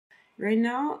Right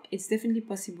now, it's definitely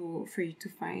possible for you to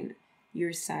find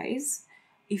your size.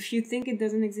 If you think it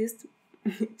doesn't exist,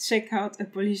 check out a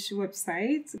Polish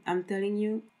website. I'm telling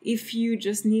you, if you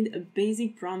just need a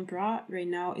basic brown bra, right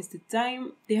now is the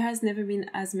time. There has never been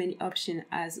as many options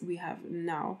as we have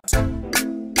now.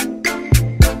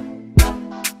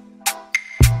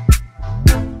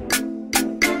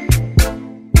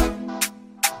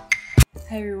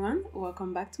 Hi everyone,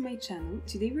 welcome back to my channel.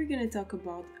 Today we're gonna talk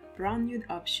about brown nude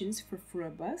options for fuller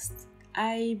bust.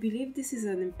 I believe this is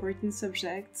an important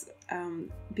subject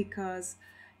because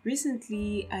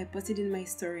recently I posted in my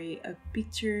story a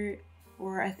picture,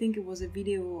 or I think it was a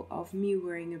video of me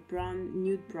wearing a brown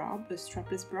nude bra, a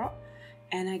strapless bra,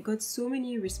 and I got so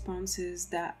many responses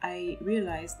that I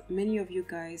realized many of you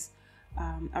guys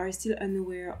are still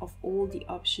unaware of all the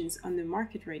options on the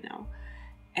market right now.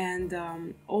 And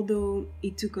although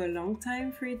it took a long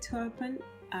time for it to happen,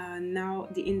 now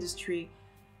the industry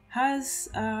has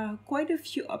quite a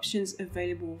few options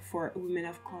available for women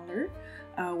of color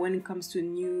when it comes to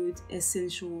nude,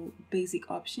 essential, basic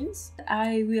options.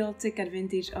 I will take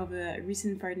advantage of a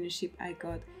recent partnership I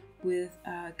got with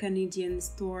a Canadian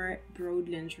store, Broad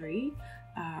Lingerie.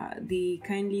 They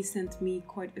kindly sent me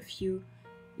quite a few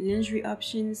lingerie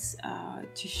options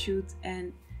to shoot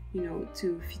and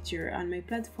to feature on my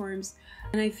platforms,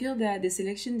 and I feel that the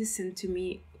selection they sent to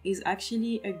me is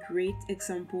actually a great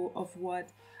example of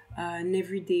what an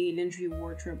everyday lingerie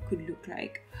wardrobe could look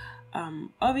like.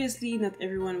 Obviously not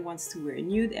everyone wants to wear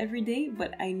nude every day,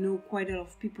 but I know quite a lot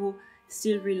of people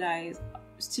still rely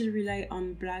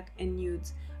on black and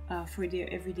nude for their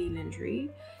everyday lingerie.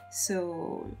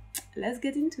 So let's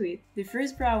get into it. The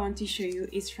first bra I want to show you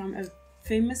is from a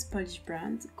famous Polish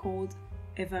brand called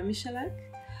Ewa Michalak.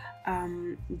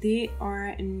 They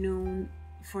are known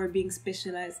for being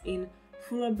specialized in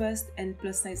fuller bust and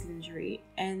plus size lingerie,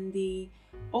 and they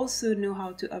also know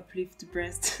how to uplift the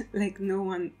breast like no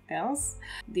one else.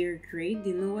 They're great,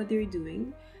 they know what they're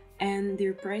doing, and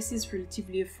their price is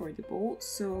relatively affordable.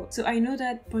 So I know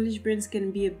that Polish brands can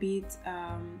be a bit,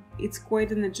 it's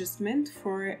quite an adjustment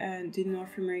for the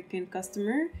North American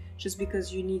customer, just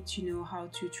because you need to know how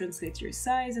to translate your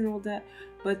size and all that,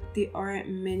 but there are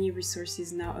many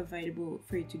resources now available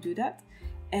for you to do that.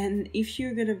 And if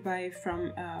you're gonna buy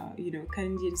from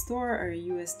Canadian store or a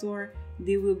US store,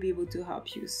 they will be able to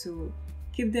help you, so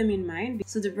keep them in mind.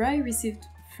 So the bra I received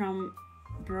from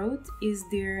Broad is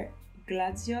their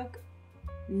Gladzioch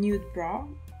nude bra.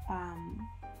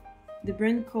 The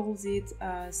brand calls it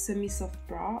a semi-soft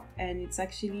bra, and it's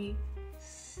actually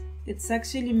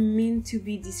meant to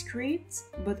be discreet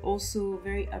but also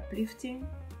very uplifting,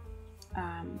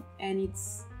 and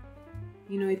it's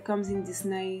it comes in this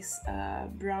nice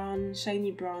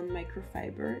shiny brown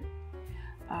microfiber.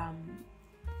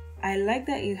 I like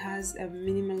that it has a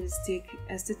minimalistic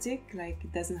aesthetic, like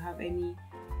it doesn't have any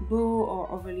bow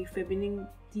or overly feminine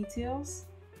details.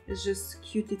 It's just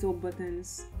cute little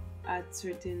buttons at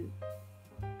certain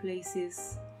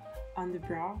places on the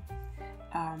bra.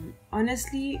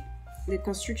 Honestly, the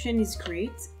construction is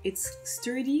great. It's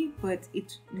sturdy, but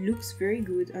it looks very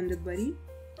good on the body.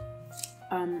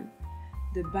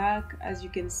 The back, as you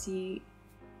can see,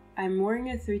 I'm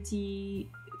wearing a 30G,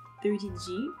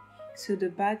 so the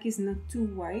back is not too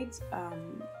wide,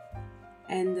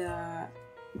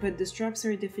 but the straps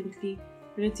are definitely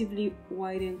relatively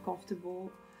wide and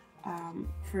comfortable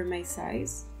for my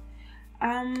size.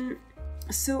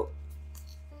 So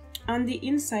on the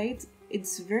inside,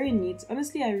 it's very neat.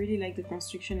 Honestly, I really like the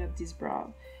construction of this bra.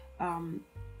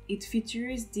 It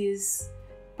features this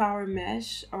power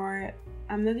mesh, or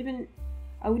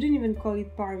I wouldn't even call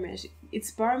it power mesh.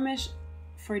 It's power mesh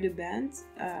for the band,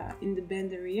 in the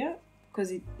band area,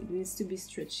 because it needs to be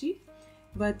stretchy,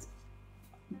 but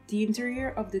the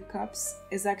interior of the cups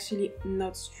is actually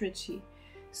not stretchy.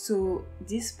 So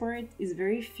this part is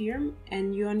very firm,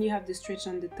 and you only have the stretch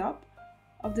on the top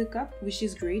of the cup, which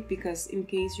is great because in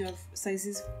case you have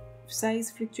size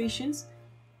fluctuations,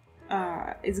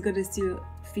 it's gonna still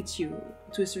fit you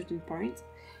to a certain point.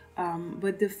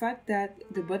 But the fact that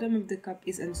the bottom of the cup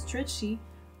is unstretchy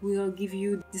will give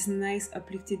you this nice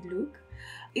uplifted look.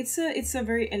 It's a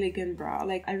very elegant bra.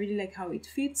 Like, I really like how it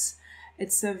fits.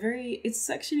 It's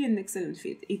actually an excellent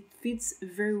fit. It fits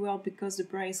very well because the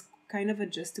bra is kind of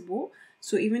adjustable.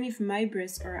 So even if my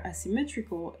breasts are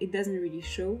asymmetrical, it doesn't really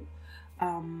show.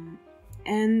 And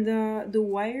the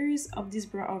wires of this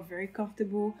bra are very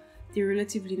comfortable. They're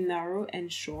relatively narrow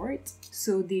and short,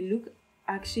 so they look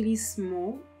actually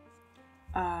small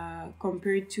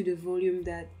compared to the volume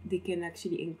that they can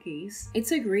actually encase.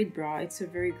 It's a great bra. It's a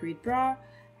very great bra.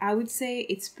 I would say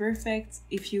it's perfect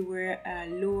if you wear a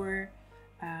lower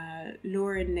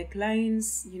lower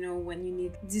necklines, you know, when you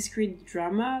need discreet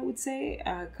drama, I would say,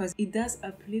 because it does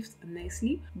uplift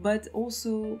nicely, but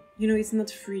also, you know, it's not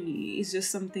frilly, it's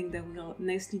just something that will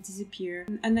nicely disappear.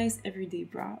 A nice everyday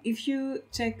bra. If you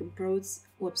check Broad's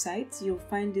website, you'll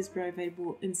find this bra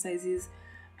available in sizes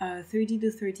 30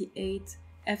 to 38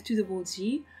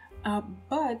 F2GG,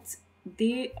 but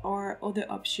there are other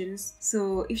options.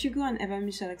 So if you go on Ewa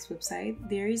Michalak's website,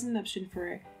 there is an option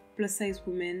for plus size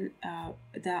women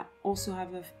that also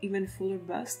have even fuller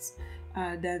busts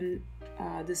than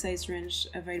the size range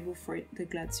available for the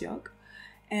Gladzioch,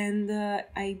 and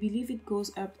I believe it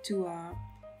goes up to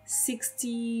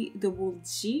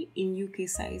 60GG in UK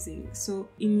sizing. So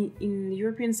in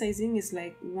European sizing is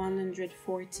like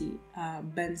 140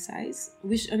 band size,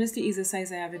 which honestly is a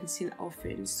size I haven't seen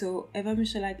often. So Ewa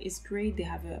Michalak is great. They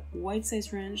have a wide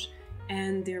size range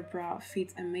and their bra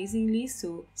fits amazingly.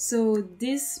 So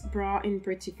this bra in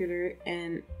particular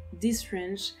and this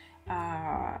range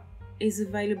is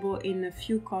available in a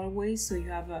few colorways. So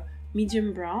you have a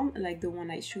medium brown like the one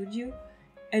I showed you,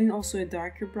 and also a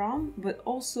darker brown, but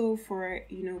also for,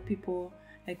 you know, people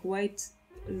like white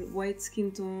skin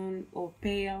tone or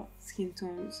pale skin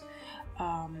tones,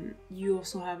 you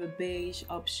also have a beige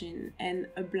option and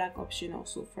a black option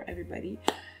also for everybody.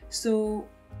 So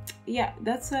yeah,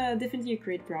 that's definitely a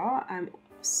great bra. I'm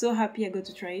so happy I got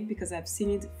to try it because I've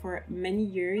seen it for many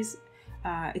years.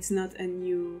 It's not a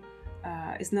new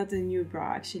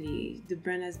bra, actually. The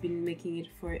brand has been making it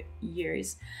for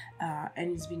years,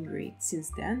 and it's been great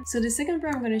since then. So the second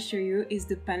bra I'm going to show you is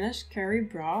the Panache Cari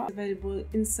bra, available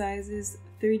in sizes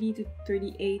 30 to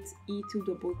 38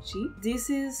 E2GG. This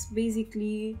is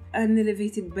basically an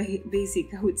elevated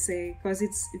basic, I would say, because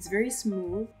it's very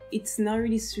smooth. It's not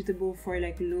really suitable for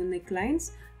like low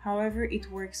necklines. However,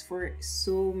 it works for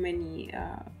so many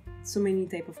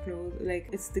type of clothes. Like,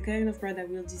 it's the kind of bra that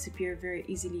will disappear very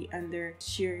easily under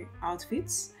sheer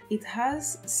outfits. It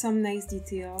has some nice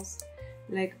details,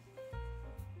 like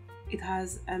it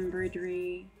has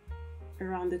embroidery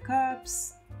around the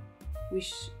cups,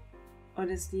 which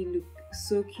honestly look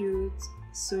so cute,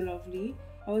 so lovely.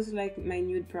 I always like my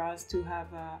nude bras to have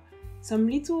some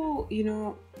little, you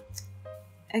know,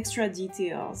 extra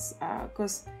details,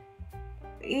 because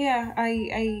yeah,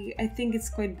 I think it's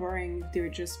quite boring if they're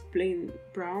just plain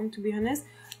brown, to be honest.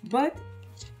 But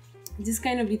this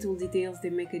kind of little details, they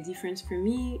make a difference for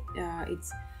me.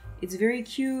 It's very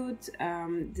cute.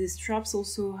 The straps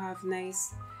also have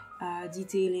nice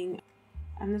detailing.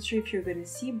 I'm not sure if you're gonna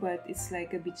see, but it's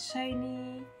like a bit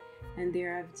shiny, and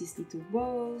there have these little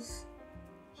bows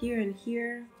here and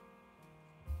here.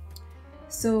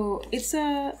 So it's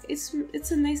a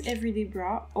nice everyday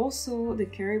bra. Also, the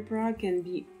Cari bra can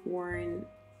be worn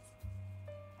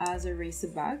as a racer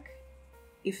back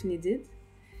if needed.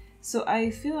 So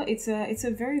I feel it's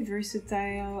a very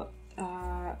versatile,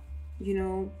 you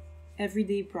know,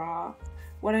 everyday bra.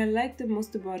 What I like the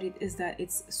most about it is that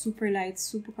it's super light,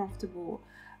 super comfortable.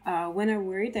 When I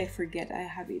wear it, I forget I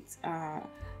have it.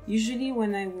 Usually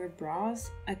when I wear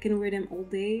bras, I can wear them all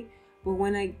day. But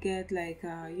when I get like,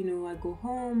 you know, I go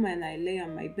home and I lay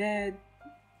on my bed,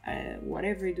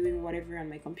 doing whatever on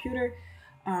my computer,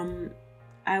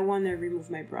 I want to remove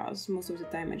my bras. Most of the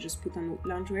time I just put on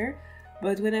loungewear.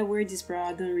 But when I wear this bra,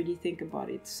 I don't really think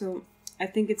about it. So I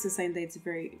think it's a sign that it's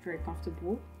very, very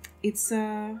comfortable. It's,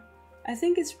 I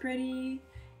think it's pretty,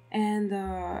 and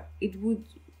it would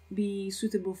be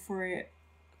suitable for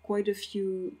quite a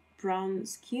few brown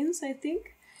skins, I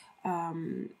think.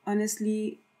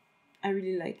 Honestly, I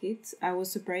really like it. I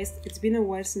was surprised. It's been a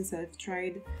while since I've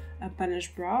tried a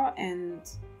Panache bra, and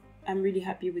I'm really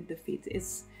happy with the fit.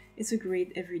 It's a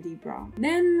great everyday bra.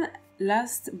 Then,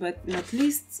 last but not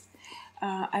least,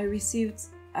 I received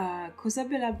a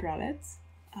Cosabella bralette.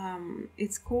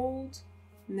 It's called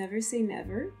Never Say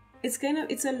Never. It's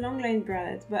a long line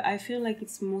bralette, but I feel like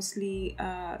it's mostly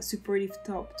a supportive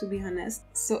top, to be honest.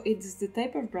 So it's the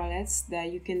type of bralettes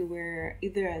that you can wear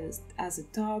either as a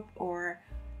top or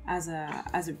as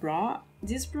a bra.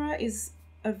 This bra is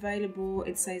available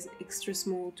in size extra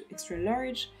small to extra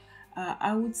large.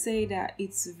 I would say that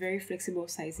it's very flexible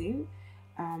sizing.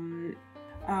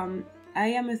 I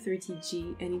am a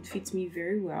 30G and it fits me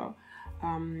very well.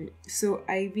 So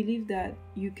I believe that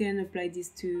you can apply this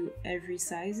to every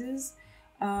sizes.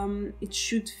 It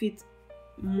should fit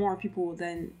more people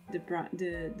than the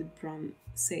brand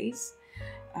says,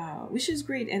 which is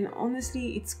great. And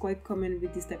honestly, it's quite common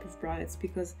with this type of bralettes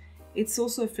because it's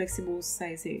also a flexible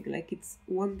sizing. Like, it's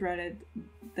one bralette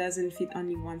doesn't fit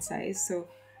only one size, so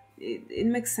it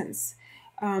makes sense.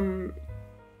 And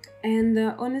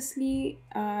honestly,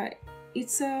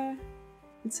 it's a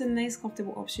it's a nice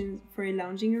comfortable option for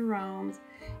lounging around.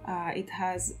 It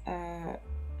has a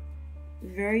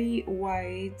very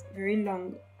wide, very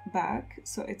long back,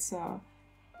 so it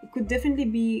could definitely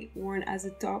be worn as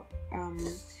a top.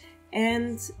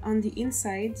 And on the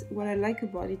inside, what I like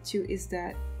about it too is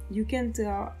that you can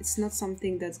tell it's not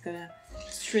something that's gonna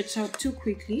stretch out too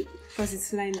quickly, because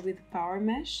it's lined with power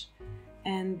mesh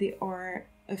and there are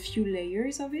a few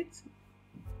layers of it,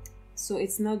 so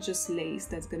it's not just lace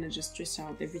that's gonna just stretch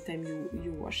out every time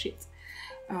you wash it.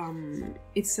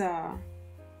 It's a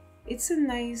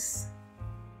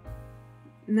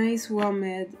nice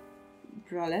well-made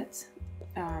bralette.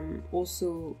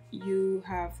 Also, you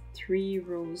have 3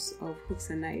 rows of hooks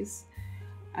and eyes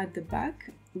at the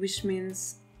back, which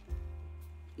means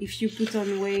if you put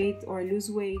on weight or lose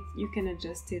weight, you can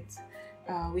adjust it,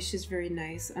 which is very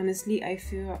nice. Honestly, I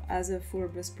feel as a full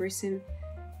bust person,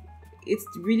 it's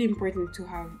really important to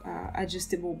have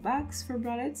adjustable backs for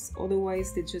bralettes,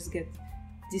 otherwise they just get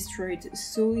destroyed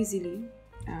so easily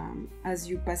as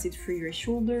you pass it through your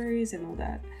shoulders and all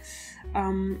that.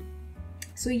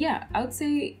 So yeah, I would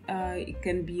say it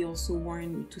can be also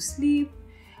worn to sleep.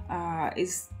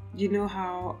 You know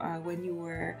how when you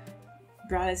wear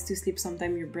bralettes to sleep,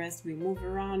 sometimes your breasts will move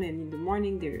around and in the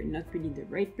morning they're not really the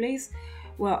right place.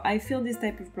 Well, I feel this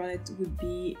type of bralette would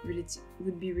be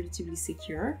relatively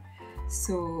secure.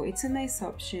 So it's a nice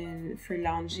option for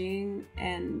lounging,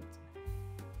 and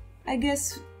I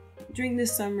guess during the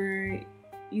summer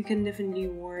you can definitely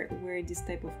wear this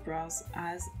type of bras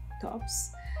as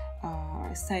tops,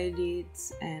 style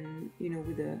it, and you know,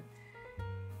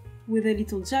 with a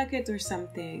little jacket or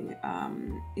something.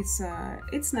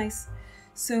 It's nice.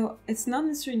 So it's not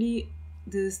necessarily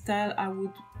the style I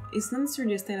would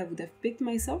have picked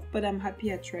myself, but I'm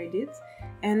happy I tried it,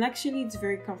 and actually it's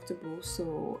very comfortable,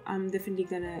 so I'm definitely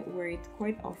gonna wear it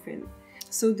quite often.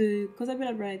 So the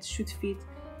Cosabella bralette should fit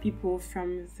people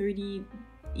from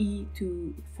 30E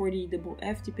to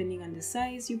 40FF, depending on the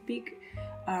size you pick.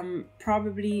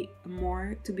 Probably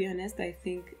more, to be honest. I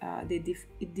think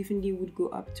it definitely would go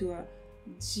up to a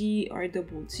G or a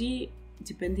double G,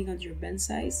 depending on your band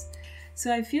size. So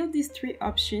I feel these 3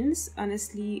 options,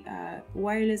 honestly,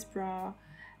 wireless bra,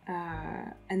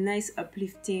 a nice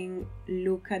uplifting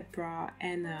low cut bra,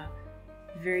 and a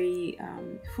very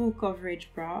full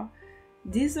coverage bra.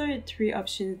 These are 3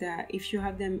 options that if you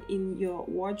have them in your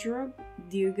wardrobe,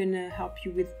 they're gonna help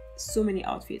you with so many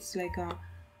outfits. Like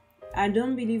I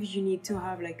don't believe you need to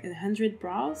have like 100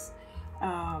 bras.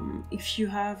 If you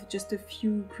have just a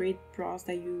few great bras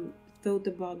that you thought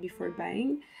about before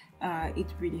buying, it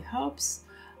really helps.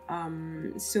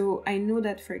 So I know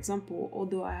that, for example,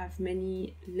 although I have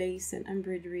many lace and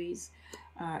embroideries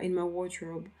in my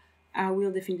wardrobe, I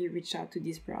will definitely reach out to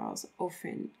these bras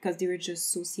often, because they are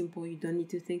just so simple. You don't need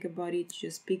to think about it. You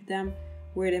just pick them,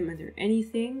 wear them under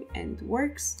anything, and it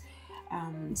works.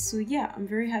 So yeah, I'm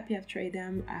very happy I've tried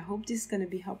them. I hope this is gonna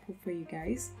be helpful for you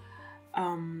guys.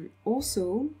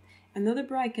 Also, another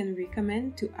bra I can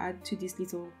recommend to add to this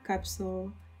little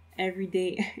capsule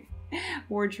everyday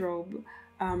wardrobe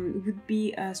would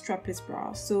be a strapless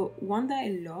bra. So one that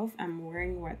I love, I'm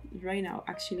wearing right now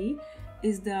actually,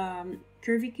 is the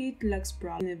Curvy Kate Luxe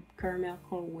bra in a caramel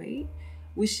colorway,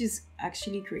 which is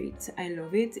actually great. I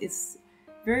love it. It's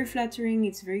very flattering,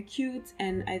 it's very cute,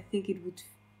 and I think it would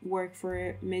work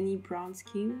for many brown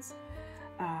skins.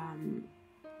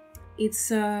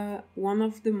 It's one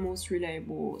of the most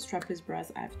reliable strapless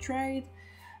bras I've tried.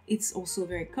 It's also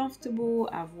very comfortable.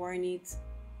 I've worn it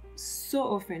so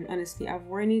often, honestly. I've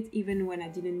worn it even when I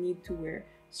didn't need to wear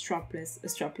a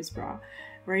strapless bra.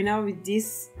 Right now with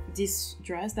this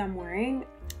dress that I'm wearing,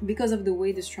 because of the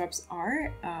way the straps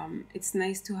are, it's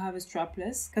nice to have a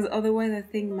strapless, because otherwise I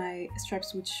think my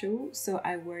straps would show. So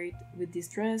I wear it with this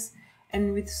dress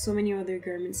and with so many other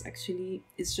garments. Actually,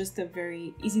 it's just a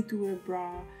very easy to wear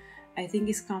bra. I think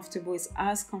it's comfortable. It's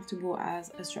as comfortable as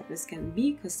a strapless can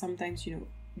be, because sometimes, you know,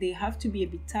 they have to be a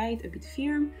bit tight, a bit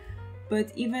firm,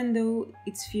 but even though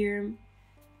it's firm,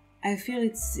 I feel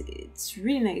it's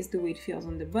really nice the way it feels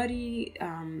on the body.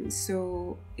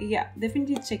 So yeah,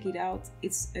 definitely check it out.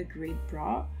 It's a great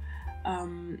bra.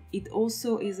 It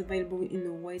also is available in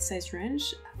the wide size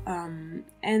range,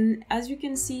 and as you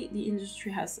can see, the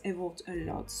industry has evolved a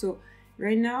lot. So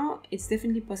right now it's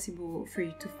definitely possible for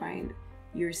you to find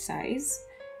your size.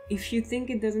 If you think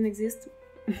it doesn't exist,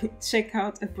 check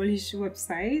out a Polish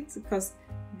website, because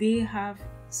they have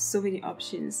so many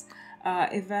options.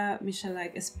 Ewa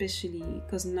Michalak especially,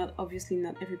 because not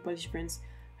every Polish brand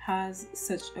has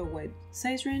such a wide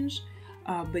size range,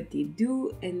 but they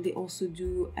do. And they also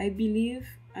do, I believe,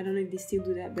 I don't know if they still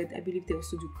do that, but I believe they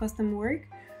also do custom work.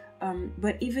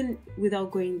 but even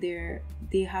without going there,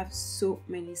 they have so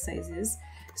many sizes.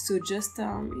 So just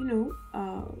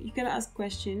you can ask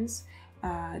questions.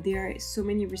 There are so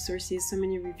many resources, so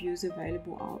many reviews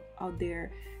available out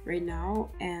there right now,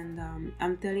 and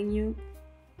I'm telling you,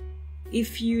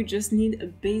 if you just need a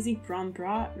basic brown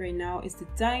bra, right now is the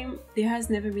time. There has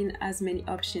never been as many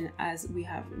options as we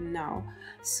have now.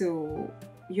 So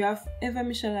you have Ewa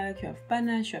Michalak, you have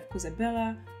Panache, you have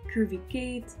Cosabella, Curvy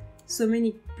Kate, so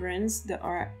many brands that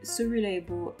are so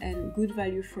reliable and good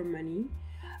value for money.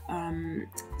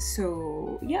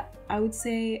 So yeah, I would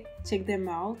say check them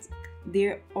out.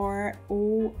 There are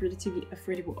all relatively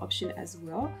affordable options as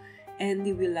well, and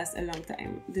they will last a long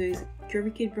time. The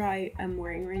Curvy Kate bra I'm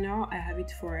wearing right now, I have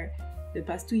it for the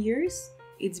past 2 years.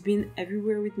 It's been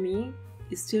everywhere with me.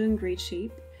 It's still in great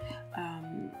shape.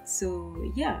 So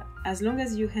yeah, as long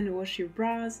as you hand wash your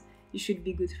bras, you should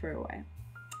be good for a while.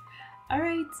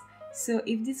 Alright, so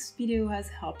if this video has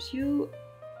helped you,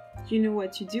 you know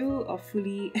what to do.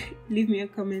 Hopefully leave me a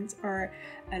comment or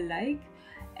a like,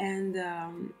 and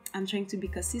I'm trying to be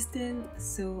consistent,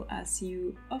 so I'll see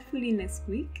you hopefully next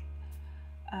week,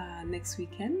 next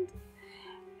weekend,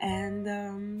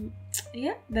 and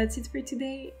yeah, that's it for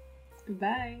today.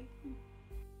 Bye.